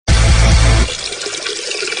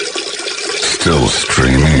Still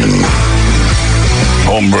streaming.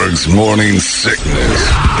 Holmberg's Morning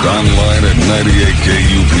Sickness. Online at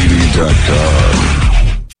 98kupd.com.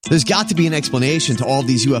 There's got to be an explanation to all of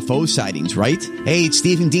these UFO sightings, right? Hey, it's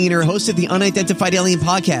Stephen Diener, host of the Unidentified Alien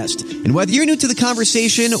Podcast. And whether you're new to the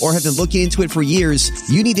conversation or have been looking into it for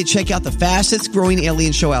years, you need to check out the fastest growing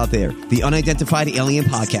alien show out there, the Unidentified Alien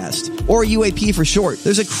Podcast, or UAP for short.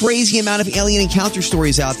 There's a crazy amount of alien encounter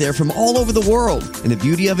stories out there from all over the world. And the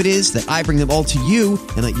beauty of it is that I bring them all to you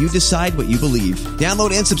and let you decide what you believe.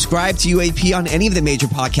 Download and subscribe to UAP on any of the major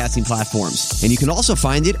podcasting platforms. And you can also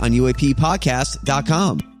find it on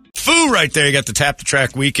UAPpodcast.com. Foo right there. You got the Tap the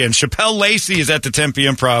Track weekend. Shapel Lacey is at the Tempe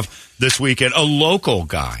Improv this weekend. A local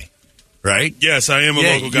guy, right? Yes, I am a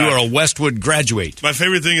local guy. You are a Westwood graduate. My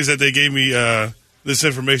favorite thing is that they gave me this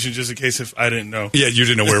information just in case if I didn't know. Yeah, you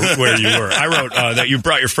didn't know where you were. I wrote that you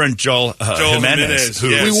brought your friend Joel Jimenez. Who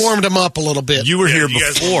yes. We warmed him up a little bit. You were here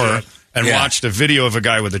before. And watched a video of a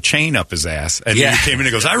guy with a chain up his ass. And he came in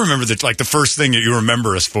and goes, I remember the first thing that you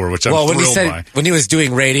remember us for, which I'm thrilled by. When he was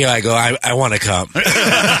doing radio, I go, I want to come.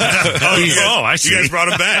 I see. You guys brought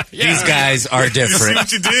him back. These guys are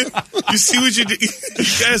different. You see what you did? You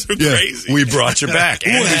guys are crazy. We brought you back.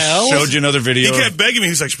 And we showed you another video. He kept begging me. He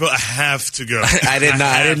was like, I have to go. I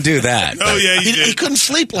didn't do that. Oh, yeah, you did. He couldn't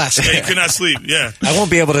sleep last night. Yeah, he could not sleep, yeah. I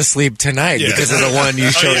won't be able to sleep tonight because of the one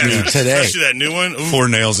you showed me today. Especially that new one. Ooh. 4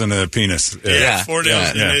 nails in a penis. Yeah, 4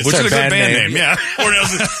 nails in it. Which is a good band name. Yeah. 4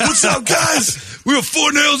 nails in it. What's up, guys? We have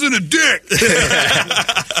 4 nails in a dick.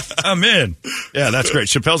 I'm in. Yeah, that's great.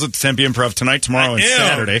 Chappelle's at the Tempe Improv tonight, tomorrow, and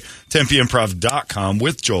Saturday. TempeImprov.com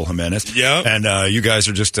with Joel Jimenez. Yeah. And you guys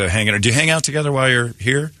are just hanging out. Do you hang out together while you're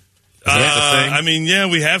here? Is that the thing? I mean, yeah,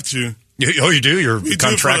 we have to. Oh, you do? You're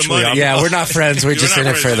contractually obligated. Yeah, we're not friends. We're just in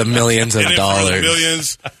it for the millions of dollars.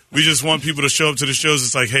 Millions. We just want people to show up to the shows.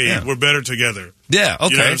 It's like, hey, we're better together. Yeah, okay.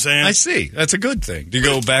 You know what I'm saying? I see. That's a good thing. Do you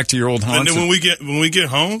go back to your old haunts? And then when we get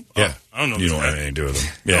home, I don't know. You don't have anything to do with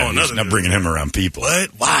him. Yeah, you're not bringing him around people. What?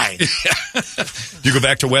 Why? You go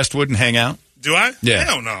back to Westwood and hang out? Do I? Yeah.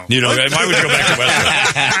 Hell no. You know, why would you go back to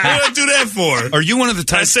Westwood? What would I do that for? Are you one of the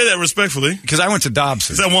types? I say that respectfully. Because I went to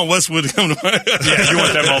Dobson. Because I want Westwood to come to my... Yeah, you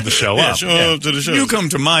want them all to show up. Show up to the show. You come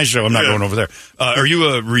to my show. I'm not going over there. Are you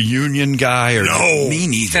a reunion guy? Or no. Me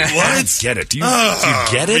neither. What? I don't get it. Do you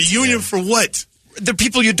get it? Reunion for what? The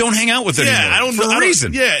people you don't hang out with anymore. I don't know. For a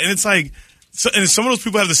reason. Yeah, and it's like... and some of those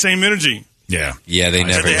people have the same energy. Yeah. Yeah, they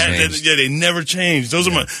never change. They never change. Those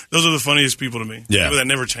are the funniest people to me. Yeah. People that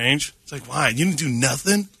never change. It's like, why? You didn't do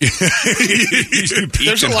nothing?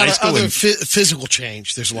 There's a lot of other physical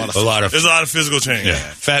change. There's a lot of physical change. Yeah.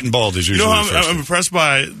 Fat and bald is usually I'm impressed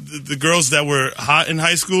by the girls that were hot in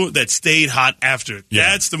high school that stayed hot after. Yeah.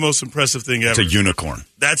 That's the most impressive thing ever. It's a unicorn.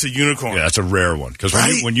 That's a unicorn. Yeah, that's a rare one. Because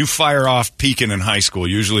when you fire off peaking in high school,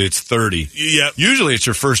 usually it's 30. Yeah. Usually it's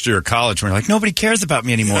your first year of college when you're like, nobody cares about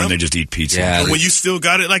me anymore, and they just eat pizza. Yeah. But when you still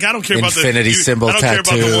got it, like, I don't care about the infinity symbol tattoo. I don't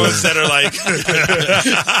care about the ones that are like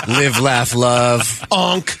live, laugh, love,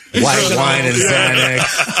 onk, white wine and Xanax.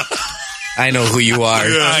 I know who you are.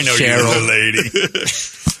 Yeah, I know Cheryl. you're the lady.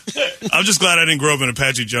 I'm just glad I didn't grow up in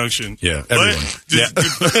Apache Junction. Yeah, everyone.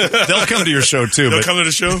 They'll come to your show, too. They'll come to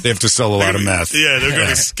the show? They have to sell a lot of meth. Yeah, they're going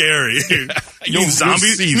to be scary. You mean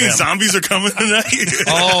zombies? You mean zombies are coming tonight?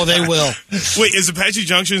 Oh, they will. Wait, is Apache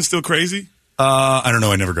Junction still crazy? I don't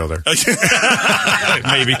know. I never go there.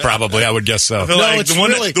 Maybe, probably. I would guess so. The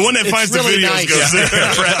one that finds really the videos nice. goes there.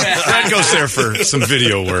 Fred goes there for some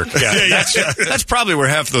video work. Yeah, that's probably where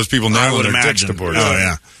half of those people now are dicks to board. Oh,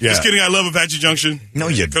 yeah. Just kidding. I love Apache Junction. No,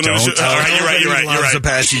 you don't. All right, you're right.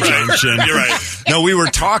 Apache Junction. You're right. No, we were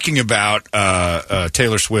talking about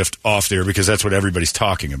Taylor Swift off there because that's what everybody's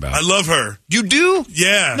talking about. I love her. You do?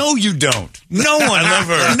 Yeah. No, you don't. No one. I love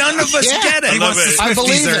her. None of us get it. I love it. I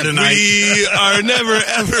believe it. Tonight. We are never,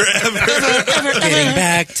 ever getting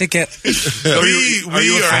back together. We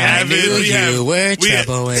are avid. You were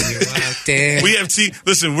trouble when you walked in. We have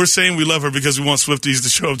listen, we're saying we love her because we want Swifties to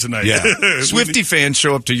show up tonight. Yeah. Swiftie fans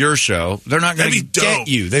show up to your show. They're not going to get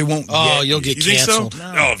you. They won't get you'll get you. canceled. Think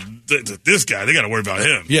so? No. This guy, they got to worry about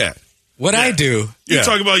him. Yeah. What I do. You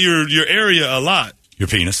talk about your area a lot. Your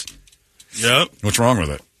penis. Yep. What's wrong with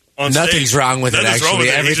it? Nothing's wrong with it, actually.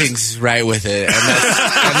 Everything's right with it. And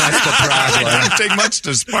that's the problem. It doesn't take much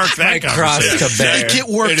to spark that conversation. Cross to bear. It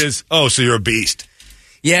works. It is. Oh, so you're a beast.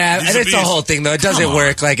 Yeah, and it's a whole thing, though. It doesn't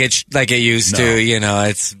work like it used to. You know,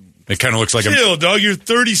 it's... It kind of looks like Chill, dog. You're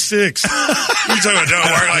 36. What are you talking about?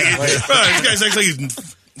 Don't work like it. This guy's actually...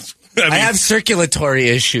 I have circulatory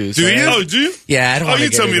issues. Do you? Oh, do you? Yeah, I don't want to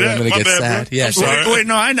you tell me that. I'm going to get bad, sad. bro. Yeah, I'm sorry. Wait,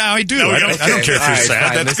 no, I do. No, I don't care if you're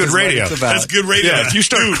sad. That's good radio. That's good radio. Yeah, if you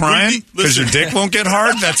start crying because your dick won't get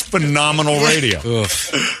hard, that's phenomenal radio.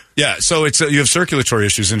 Yeah, so it's you have circulatory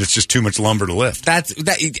issues and it's just too much lumber to lift. They say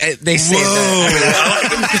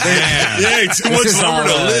that. Yeah, too much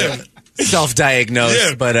lumber to lift.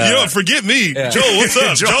 Self-diagnosed, but forget me. Yeah. Joel, what's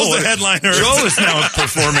up? Joel's the headliner. Joel is now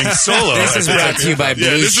performing solo. This is brought to you by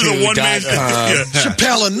BlueChew.com.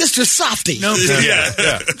 Chappelle and Mr. Softy. No,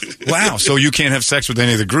 yeah. Wow, so you can't have sex with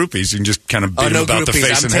any of the groupies. You can just kind of beat them about the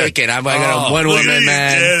face and head. I got a one-woman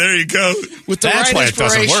man. Yeah, there you go. That's why it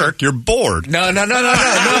doesn't work. You're bored. No, not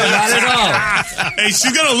at all. Hey,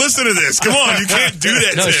 she's going to listen to this. Come on, you can't do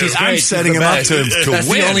that to him. I'm setting him up to That's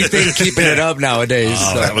win. the only thing keeping it up nowadays.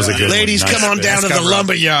 That was a good one. Ladies, come on down to the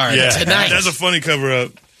lumber yard tonight. That's a funny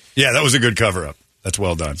cover-up. Yeah, that was a good cover-up. That's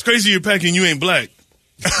well done. It's crazy you're packing You Ain't Black.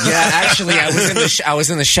 Yeah, actually, I was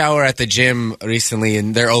in the shower at the gym recently,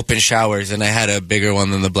 and they're open showers, and I had a bigger one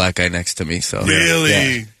than the black guy next to me. So really.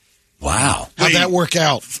 Yeah. Wow. How'd that work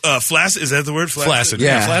out? Flaccid, is that the word? Flaccid.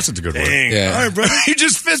 Yeah, flaccid's a good word. Yeah. All right, bro. You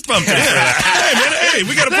just fist bumped it. Hey,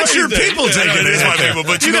 we got to That's your people taking it. It's my people.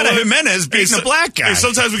 But you know got what? Jimenez beating a black guy. Hey,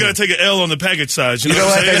 sometimes we got to take an L on the package side. You know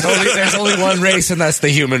what? I'm There's only one race, and that's the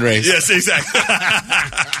human race. Yes, exactly.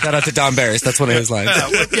 Shout out to Don Barris. That's one of his lines.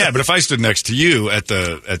 Yeah, but if I stood next to you at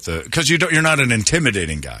the because you're not an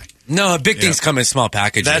intimidating guy. No, big things come in small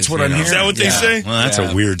packages. That's what I'm hearing. Is that what they say? Well, that's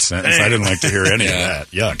a weird sentence. I didn't like to hear any of that.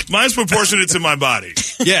 Yuck. Mine's proportionate to my body.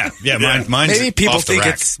 Yeah. Mine's maybe people off the think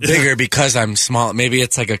rack. it's bigger because I'm small. Maybe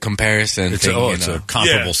it's like a comparison thing. It's a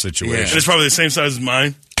comparable situation. And it's probably the same size as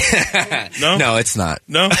mine. No, it's not.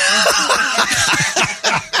 No.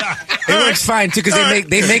 It works fine too because they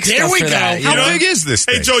make There stuff we for go. that. How big is this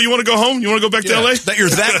thing? Hey, Joe, you want to go home? You want to go back to L.A.? That you're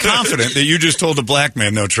that confident that you just told a black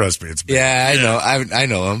man, no, trust me, it's big. Yeah, I know. I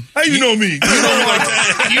know him. How you know me? You don't like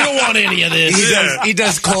that. You don't want any of this. He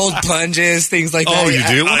does cold plunges, things like that. Oh, you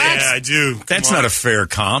do? Oh, yeah, I do. That's not a fair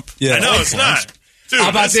comp. Yeah. I know, it's not. Dude, How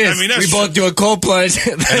about this? We both do a cold plunge,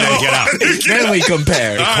 and then get out. Then we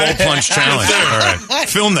compare. Cold plunge challenge. All right,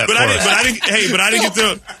 film that for us. But I didn't get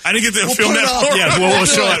to film that. Yeah,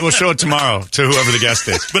 we'll show it tomorrow to whoever the guest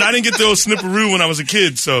is. But I didn't get those snipperoo when I was a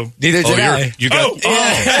kid. So neither did I. You got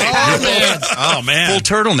oh man, full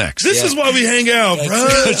turtlenecks. This is why we hang out, bro.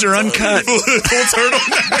 Because you're uncut. Full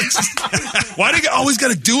turtlenecks. Why do you always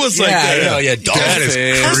got to do us like that? I know. Yeah, that is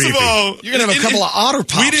creepy. First of all, You're gonna have a couple of otter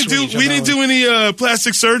pops. We didn't do any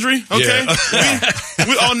plastic surgery. Okay,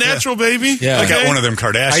 we all natural, baby. Yeah. I got one of them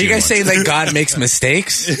Kardashian. Are you guys ones. saying that God makes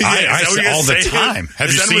mistakes? I say all the time.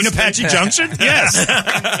 Have you seen Apache Junction? Yes.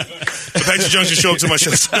 Apache Junction, show up to my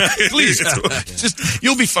show. Please, just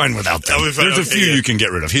you'll be fine without that. There's a few you can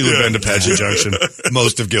get rid of. Gila Bend, Apache Junction,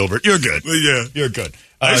 most of Gilbert. You're good. Yeah, you're good.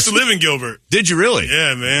 I used to live in Gilbert. Did you really?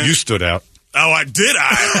 Yeah, man. You stood out. Oh, did I?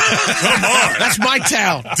 Come on. That's my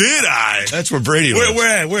town. Did I? That's where Brady lives.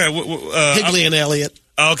 Where? Higley and Elliott.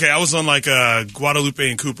 Okay, I was on like Guadalupe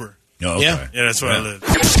and Cooper. Oh, okay. Yeah, that's where I live.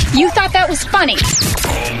 You thought that was funny.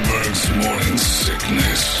 Holmberg's Morning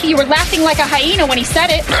Sickness. You were laughing like a hyena when he said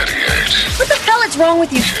it. 98. What the hell is wrong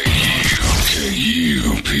with you?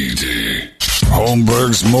 KUPD.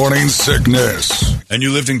 Holmberg's Morning Sickness. And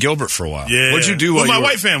you lived in Gilbert for a while. Yeah. What'd you do? With my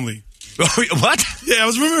white family. What? Yeah, I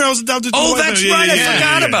was adopted. Oh, that's right. I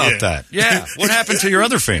forgot about that. Yeah. What happened to your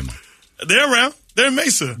other family? They're around. They're in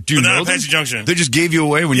Mesa. Do you know them? Apache Junction. They just gave you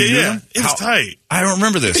away when you knew them? It was tight. I don't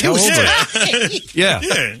remember this. How old were you? Yeah.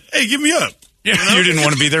 Hey, give me up. Yeah. You didn't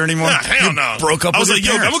want to be there anymore? Nah, hell no. Broke up I was with like,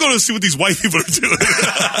 your yo, I'm parents. going to go see what these white people are doing.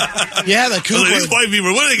 Yeah, the Cooper. These white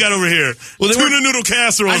people, what do they got over here? Well, Tuna noodle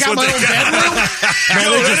casserole. I got my own bedroom.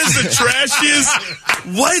 Yo, that is the trashiest.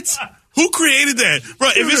 What? Who created that? Bro,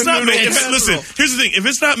 if it's not made, listen, here's the thing. If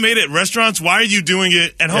it's not made at restaurants, why are you doing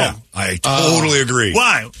it at home? Yeah, I totally agree.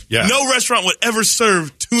 Why? Yeah. No restaurant would ever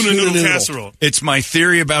serve tuna noodle casserole. It's my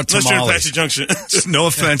theory about Unless you're in tamales. Apache Junction. No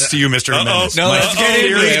offense to you, Mr. Jimenez. No, let's get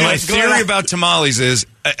into it. My theory about tamales is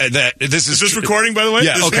that this is... Is this recording, by the way?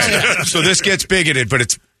 Yeah, okay. So this gets bigoted, but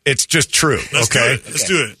it's just true, okay? Let's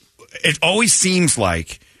do it. It always seems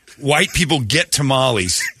like white people get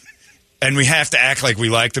tamales... And we have to act like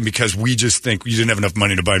we like them because we just think you didn't have enough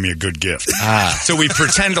money to buy me a good gift. So we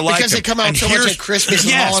pretend to like because them. they come out so much at Christmas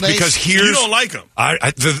and holidays. Because you don't like them.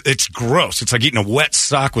 It's gross. It's like eating a wet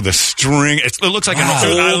sock with a string. It looks like an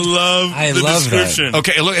old... I love description. That.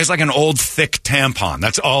 Okay, it's like an old, thick tampon.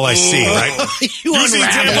 That's all I see, right? you seen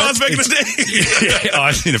tampons back in the day? Yeah,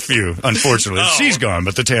 I've seen a few, unfortunately. She's gone,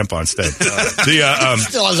 but the tampon stayed.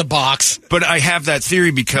 Still has a box. But I have that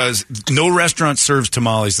theory because no restaurant serves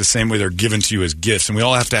tamales the same way they're they're given to you as gifts, and we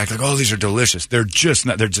all have to act like, oh, these are delicious. They're just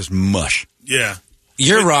not. They're just mush. Yeah.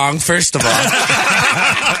 You're wrong, first of all.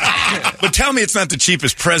 But tell me it's not the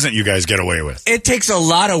cheapest present you guys get away with. It takes a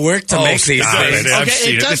lot of work to make these things.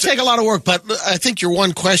 Okay, it does take a lot of work, but I think your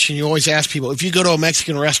one question you always ask people, if you go to a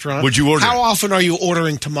Mexican restaurant, would you order how often are you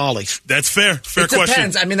ordering tamales? That's fair. Fair It question.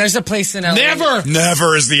 depends. I mean, there's a place in LA.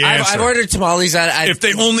 Never is the answer. I've ordered tamales. If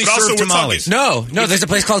they only But also serve we're tamales. No, there's a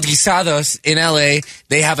place called Guisados in LA.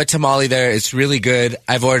 They have a tamale there. It's really good.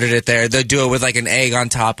 I've ordered it there. They'll do it with like an egg on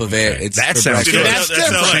top of it. It's That for sounds breakfast. good. That's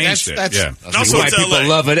different. Changed it. That's- Yeah. And also, White it's people LA.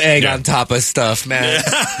 love an egg on top of stuff, man.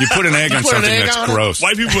 You put an egg on put an something egg that's on it? gross.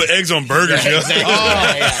 White people put eggs on burgers. Yeah, Exactly. Oh,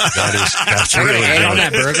 yeah. That's Put really an egg on good.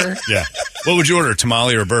 that burger? Yeah. What would you order, a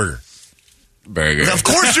tamale or a burger? Burger. Of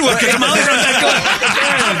course you would, because tamales aren't that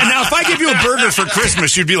good. Now, if I give you a burger for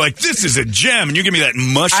Christmas, you'd be like, this is a gem, and you give me that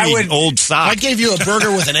mushy old sock. I gave you a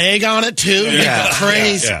burger with an egg on it, too. Yeah. You're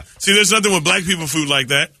crazy. Yeah. See, there's nothing with black people food like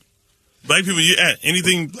that. Black people,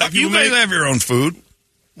 anything black You people guys make. have your own food.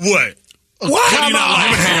 What? What? Come on.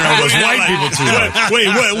 hanging out with white people too much. Wait,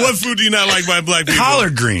 what food do you not like by black people?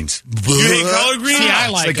 Collard greens. You hate collard greens? See, I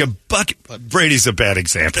It's like like a them. bucket. Brady's a bad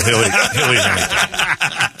example. He'll eat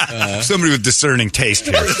anything. Somebody with discerning taste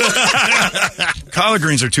here. Collard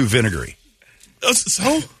greens are too vinegary.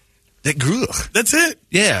 So? That's it?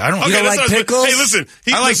 Yeah, I don't. You don't that's like not- pickles? Hey, listen.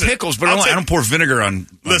 I like pickles, but I don't pour vinegar on.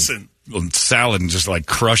 Listen. On salad and just like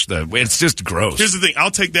crush the. It's just gross. Here's the thing.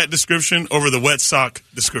 I'll take that description over the wet sock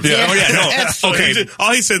description. Yeah. Oh, yeah, no. So Okay.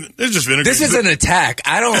 all he said, there's just vinegar. This is an attack.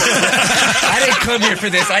 I didn't come here for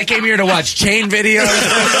this. I came here to watch chain videos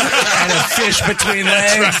and a fish between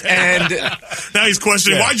legs. And Now he's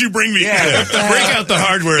questioning, why'd you bring me Yeah. here? What the hell? Break out the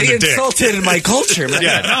hardware and he the dick. insulted my culture, man.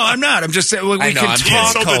 Yeah, no, I'm not. I'm just saying we I know, can I'm talk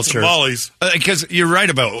insulted culture tamales. because you're right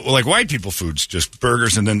about like white people foods, just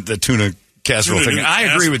burgers and then the tuna casserole Tuna thing.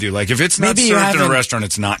 I agree with you. Like if it's not Maybe you served in a haven't- restaurant,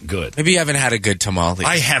 it's not good. Maybe you haven't had a good tamale.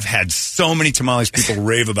 I have had so many tamales people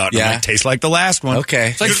rave about. Yeah. And they taste like the last one. Okay.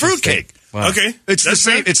 It's like fruitcake. Wow. Okay. It's the That's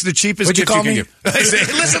same. fair. It's the cheapest What'd you gift call can me? give. I say,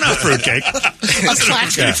 hey, listen up, fruitcake. A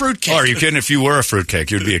classic fruitcake. Oh, are you kidding? If you were a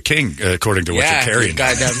fruitcake, you'd be a king, according to what Yeah, you're carrying.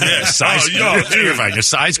 goddamn right. Yeah, size. You're fine. You're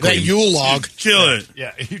size That queen. Yule log. Kill it.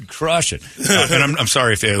 Yeah, you'd crush it. And I'm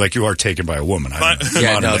sorry if like you are taken by a woman. I'm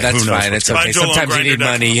Yeah, modern no, day. that's Who knows fine. what's It's okay. Joel on Sometimes you need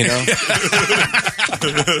Grindr.com. money, you know?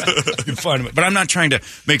 fun. But I'm not trying to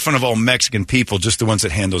make fun of all Mexican people, just the ones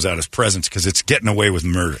that hand those out as presents, because it's getting away with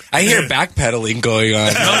murder. I hear backpedaling going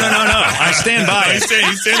on. No. I stand by it.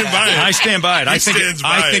 He's standing by it. I stand by it. He stands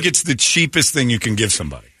by I think it. it's the cheapest thing you can give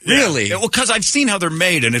somebody. Really? Yeah, well, because I've seen how they're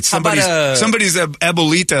made, and it's How about somebody's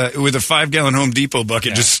abuelita with a 5-gallon Home Depot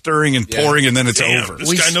bucket, just stirring and pouring, and then it's Damn, over.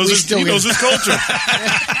 This guy knows his culture.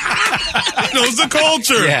 He knows the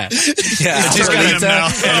culture. Yeah. Yeah. He's got him now.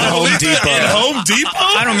 And Home Depot. And Home Depot?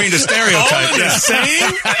 I don't mean to stereotype. All in the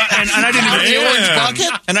same? and I didn't even Orange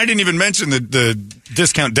bucket? And I didn't even mention the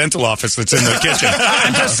discount dental office that's in the kitchen.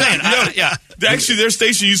 I'm just saying. Actually, their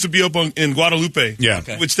station used to be up in Guadalupe. Yeah.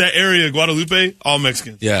 Okay. Which that area, Guadalupe, all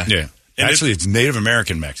Mexican. Yeah. Yeah. And Actually, it's Native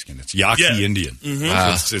American Mexican. It's Yaqui Yeah. Indian.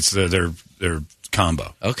 Wow. It's their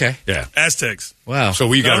combo. Okay. Yeah. Aztecs. Wow. So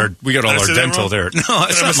we got all Did I our say that dental wrong? there. No,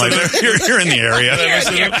 it's not say like that? you're in the area.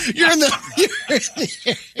 You're in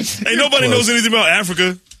the. Ain't nobody knows anything about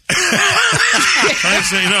Africa. I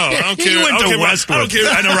say no. I don't care. You went I don't to care about- Westwood. I don't care.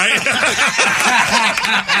 I know,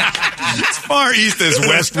 right? As far east as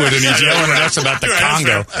Westwood, and he's yelling at us about the Right,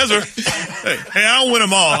 Congo. That's right. Hey, I don't win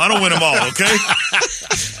them all. Okay?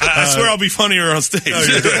 I swear I'll be funnier on stage.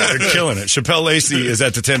 They're killing it. Shapel Lacey is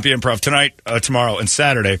at the Tempe Improv tonight, tomorrow, and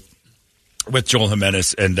Saturday with Joel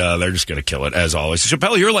Jimenez, and they're just going to kill it, as always.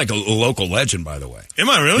 Shapel, you're like a local legend, by the way. Am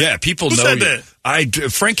I really? Yeah, people Who know said you.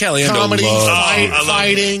 that? Frank Caliendo Comedy, loves you.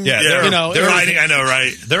 fighting. Yeah, Yeah, you know, there are- fighting. I know,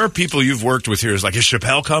 right? There are people you've worked with here. Is like, is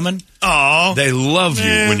Shapel coming? Oh, They love you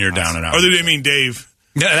when you're down and out. Or do they mean Dave?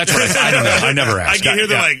 Yeah, that's what I don't know. I never asked. I can hear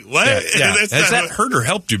they're like, what? Yeah. That's Has not- that hurt or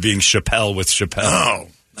helped you being Shapel with Shapel? No,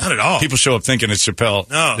 not at all. People show up thinking it's Shapel.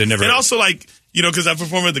 No. They never. And also, like, because I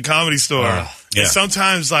perform at the Comedy Store. Yeah. And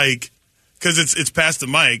sometimes, like, because it's past the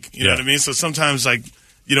mic, you know what I mean? So sometimes, like,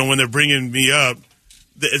 when they're bringing me up,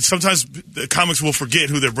 sometimes the comics will forget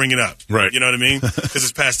who they're bringing up. Right. You know what I mean? Because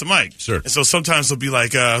it's past the mic. Sure. And so sometimes they'll be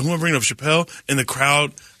like, who am I bringing up? Chappelle? And the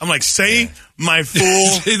crowd, I'm like, say my full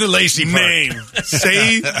Say the Lacey part. name.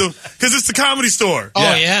 Because it's the Comedy Store.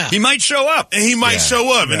 Oh, yeah. He might show up. And he might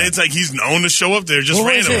show up. And it's like he's known to show up there just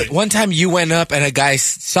What was randomly. it? One time you went up and a guy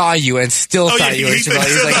saw you and still thought you were Shapel.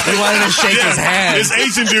 He's like, he wanted to shake his hand. This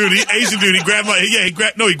Asian dude, he grabbed my,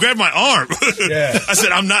 he grabbed my arm. I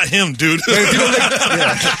said, I'm not him, dude. Man,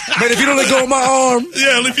 if you don't let go of my arm.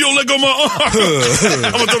 Yeah, if you don't let go of my arm,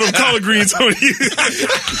 I'm going to throw them collard greens on you.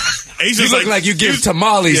 You look like you give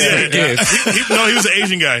tamales as a gift. No, he was an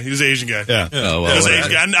Asian guy. He was an Asian guy. Yeah. Oh, He was an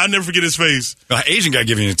Asian guy. I'll never forget his face. Asian guy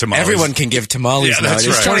giving you tamales. Everyone can give tamales Yeah, now. that's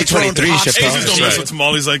It's right. 2023, Asians Shapel. don't mess with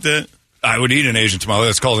tamales like that. I would eat an Asian tamale.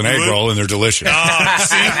 That's called an egg roll, and they're delicious.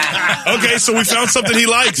 See? Okay, so we found something he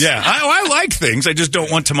likes. Yeah, I like things. I just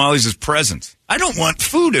don't want tamales as presents. I don't want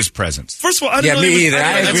food as presents. First of all, I Yeah, didn't know me he was- either.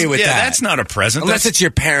 I agree with that. That's not a present. Unless it's your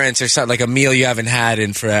parents or something, like a meal you haven't had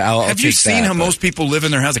in for. Have you seen how most people live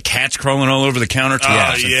in their house? A cat's crawling all over the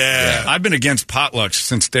countertop. Oh, yeah. I've been against potlucks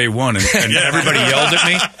since day one, and everybody yelled at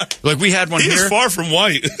me. Like, we had one He here. is far from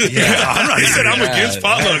white. I'm He said, I'm against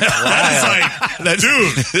potluck. That's like,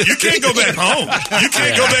 dude, you can't go back home. You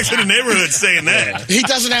can't go back to the neighborhood saying that. He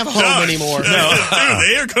doesn't have a home anymore. Dude,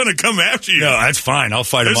 they are going to come after you. No, that's fine. I'll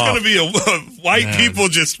fight There's them off. going to be white people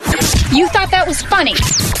just... You thought that was funny.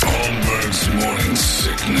 Holmberg's morning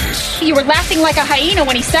sickness. You were laughing like a hyena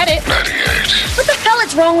when he said it. 98 What the hell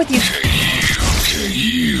is wrong with you?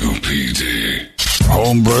 KUPD.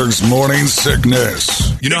 Holmberg's morning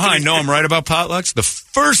sickness. You know how I know I'm right about potlucks? The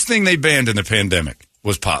first thing they banned in the pandemic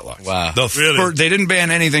was potlucks. Wow. Really? They didn't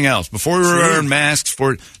ban anything else. Before we were wearing masks,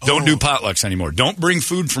 don't do potlucks anymore. Don't bring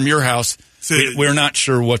food from your house. We're not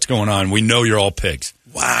sure what's going on. We know you're all pigs.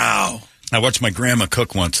 Wow. I watched my grandma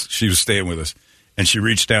cook once. She was staying with us, and she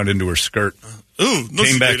reached down into her skirt, Ooh, no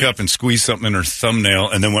came back security. up and squeezed something in her thumbnail,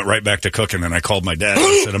 and then went right back to cooking. And I called my dad. And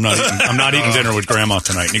I said, I'm not eating dinner with grandma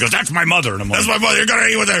tonight. And he goes, that's my mother. And I'm like, That's my mother. You're going to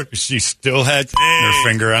eat with her. she still had her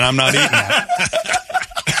finger, and I'm not eating that.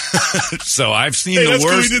 So I've seen the That's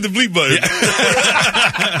worst. cool. We did the bleep button.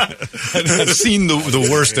 I've seen the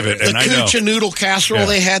worst of it, The and I know. kucha noodle casserole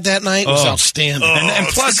they had that night was outstanding. And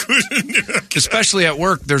plus, especially at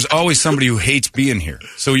work, there's always somebody who hates being here.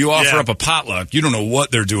 So you offer up a potluck. You don't know what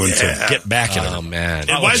they're doing to get back at them. Oh, man.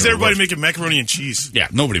 And why is everybody making macaroni and cheese? Yeah,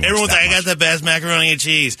 nobody wants Everyone's that like, I much. got the best macaroni and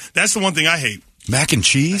cheese. That's the one thing I hate. Mac and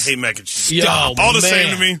cheese? I hate mac and cheese. Yo, All the man.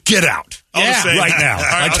 same to me. Get out. All the same. Right now. All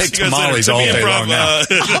right, I I'll take see you guys tamales later. all Timmy day Improv, long now.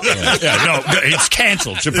 No, it's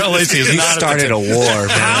canceled. Chappelle Lacey is You not started a war, man.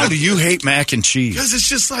 How do you hate mac and cheese? Because it's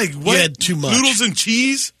just like, what? had too much. Noodles and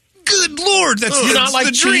cheese? Good Lord, that's Ugh, not like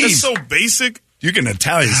the dream. That's so basic. You can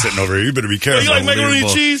Italian sitting over here. You better be careful. You like macaroni and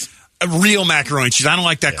cheese? Real macaroni and cheese. I don't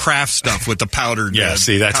like that Kraft stuff with the powdered. Yeah,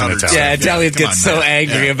 see, that's an powdered- Italian. Yeah, Italians come get on, so man.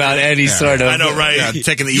 angry about any sort of. I know, right? Yeah,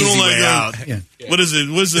 taking the You don't easy like way out. What is it?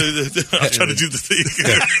 What's the? I'm trying to do the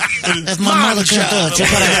thing. That's my mother job.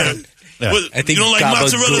 Check what I have. What, I think you don't like gabagool.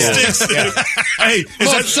 mozzarella sticks? Hey,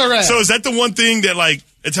 Mozzarella. so is that the one thing that like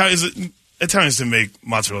Italians didn't make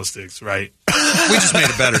mozzarella sticks, right? We just made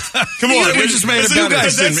it better. Come on, we just made it better.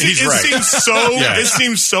 He's right. It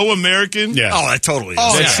seems so American. Yeah. Oh, that totally is.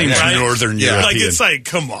 That Yeah, seems right? Northern Yeah. European. Like it's like,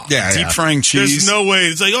 come on. Yeah, Deep frying cheese. There's no way.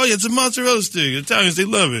 It's like, oh yeah, it's a mozzarella stick. Italians, they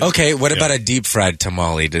love it. Okay, what about a deep fried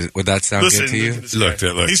tamale? Would that sound Listen, good to you?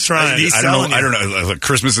 Look. He's trying. He's I telling don't you. know. Look,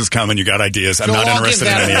 Christmas is coming. You got ideas. I'm Go not on, interested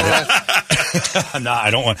in give any of that it. No,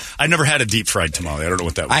 I don't want. I never had a deep fried tamale. I don't know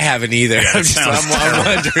what that was. I haven't either. Yeah, I'm, I'm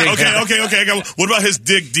wondering. Okay. I got, what about his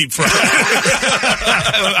dick deep fried?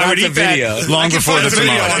 I would the eat that video. long I can before find the the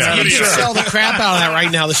video tamale. on Yeah. the video. Sell the crap out of that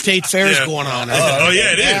right now. The state fair is going on. Oh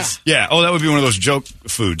yeah, it is. Yeah. Oh, that would be one of those joke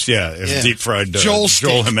foods. Yeah. If Yeah. deep fried Joel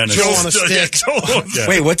stick. Jimenez. Joel on a stick. Yeah.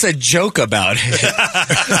 Wait, what's a joke about it?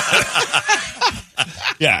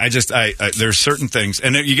 Yeah, I there's certain things,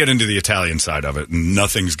 and then you get into the Italian side of it, and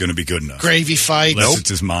nothing's going to be good enough. Gravy fight. Unless it's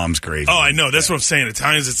his mom's gravy. Oh, I know. That's what I'm saying.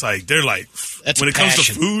 Italians, it's like they're like That's when it comes to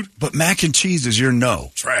passion. food, But mac and cheese is your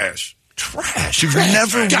no. trash. Trash. You've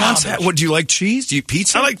never once had. What, do you like cheese? Do you eat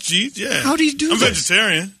pizza? I like cheese. Yeah. How do you do I'm this?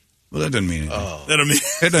 vegetarian. Well, that doesn't mean anything. That I mean,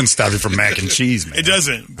 It doesn't stop you from mac and cheese, man. it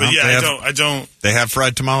doesn't. But Well, yeah, they I have- don't. I don't. They have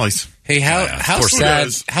fried tamales. Hey, of how course it sad?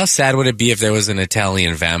 does. How sad would it be if there was an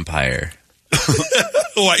Italian vampire?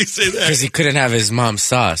 Why you say that? Because he couldn't have his mom's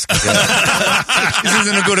sauce. 'Cause This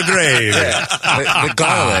isn't a good grave. the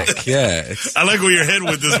garlic, yeah. It's- I like where you're heading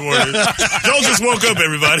with this word. Joel just woke up,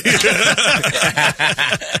 everybody.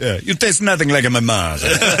 Yeah, you taste nothing like a mama.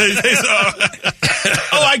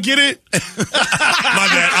 Oh, I get it. My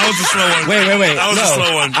bad. I was the slow one. Wait. I was the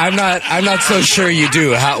slow one. I'm not so sure you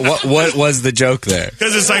do. What was the joke there?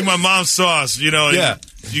 Because it's like my mom's sauce, you know. and Yeah.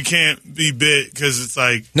 you can't be bit because it's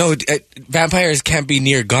like... No, vampires can't be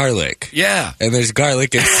near garlic. Yeah. And there's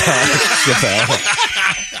garlic inside.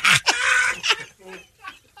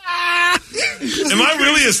 Am I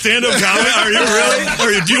really a stand-up comic? Are you really?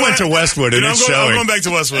 Or you went to Westwood and it's showing. I'm going back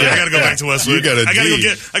to Westwood. I got to go back to Westwood. You got to I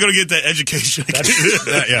got to get that education.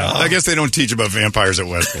 Yeah. I guess they don't teach about vampires at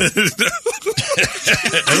Westwood.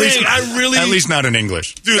 At least not in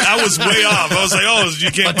English. Dude, I was way off. I was like,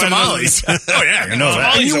 you can't find tamales. Oh, yeah, you know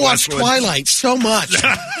that. And you watch Twilight so much.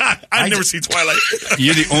 I've never seen Twilight.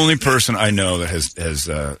 You're the only person I know that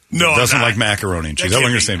doesn't like macaroni and cheese. I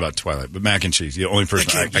wasn't going to say about Twilight, but mac and cheese. You're the only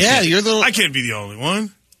person. I can't be the only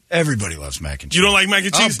one. Everybody loves mac and cheese. You don't like mac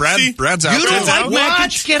and cheese? Brad's out. You don't like mac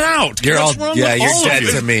and cheese? Get out. You're dead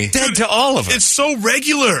to me. Dead to all of us. It's so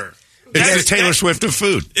regular. It's the Taylor Swift of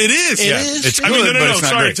food. It is. It's good, no. but it's not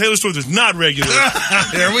Sorry, great. Taylor Swift is not regular.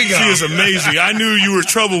 There we go. She is amazing. I knew you were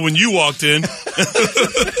trouble when you walked in.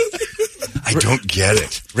 I don't get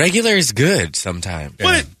it. Regular is good sometimes.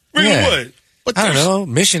 What? Regular what? I don't know.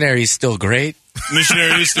 Missionary is still great.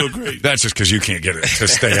 Missionary is still great. That's just because you can't get it to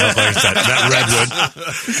stay up like that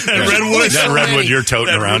redwood. That redwood you're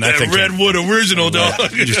toting around. That redwood original, dog.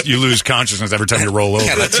 You lose consciousness every time you roll over.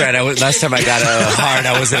 Yeah, that's right. Last time I got hard,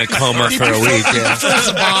 I was in a coma for a week.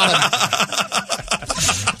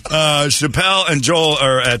 Shapel and Joel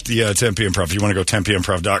are at the Tempe Improv. If you want to go,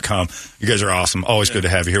 TempeImprov.com. You guys are awesome. Always good to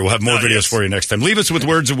have you here. We'll have more videos for you next time. Leave us with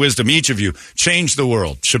words of wisdom. Each of you, change the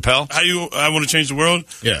world. Shapel? I want to change the world?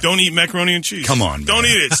 Yeah. Don't eat macaroni and cheese. Come on, Don't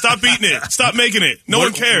eat it. Stop eating it. Stop making it. No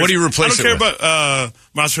one cares. What do you replace it with? I don't care about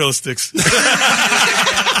mozzarella sticks.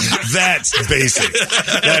 That's basic.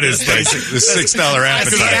 That is basic. The $6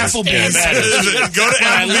 appetizer. Go to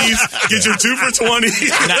Applebee's. Get your 2 for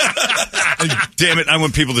 $20. Damn it. I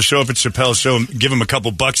want people to show up at Chappelle's show and give them a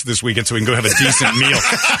couple bucks this weekend so we can go have a decent meal.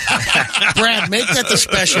 Brad, make that the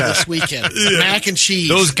special this weekend. Mac and cheese.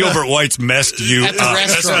 Those Gilbert Whites messed you at the up.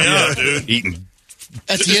 restaurant. Dude. Eating.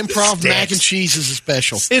 At the Improv, mac and cheese is a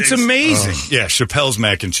special. It's amazing. Yeah, Chappelle's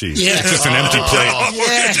mac and cheese. Yeah. It's just an empty plate.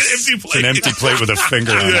 Yes. It's an empty plate with a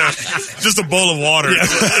finger on it. Just a bowl of water.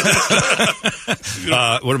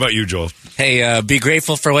 What about you, Joel? Hey, be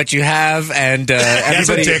grateful for what you have, and everybody. That's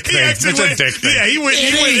a dick thing. That's a dick thing. Yeah, he went.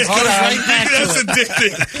 That's a dick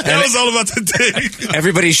thing. That was all about the dick.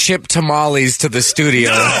 Everybody ship tamales to the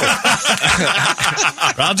studio.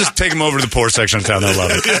 I'll just take them over to the poor section of town. They'll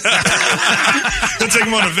love it. We'll take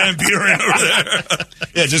them on a Van Buren over there.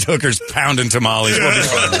 Yeah, just hookers pounding tamales. We'll be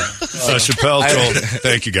fine. Chappelle, Joel,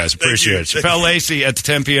 thank you guys. Appreciate it. Chappelle, Lacey at the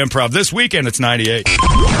Tempe Improv. This weekend, it's 98.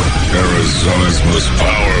 Arizona's most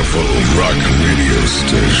powerful rock radio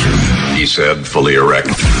station. He said, fully erect.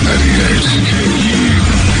 98.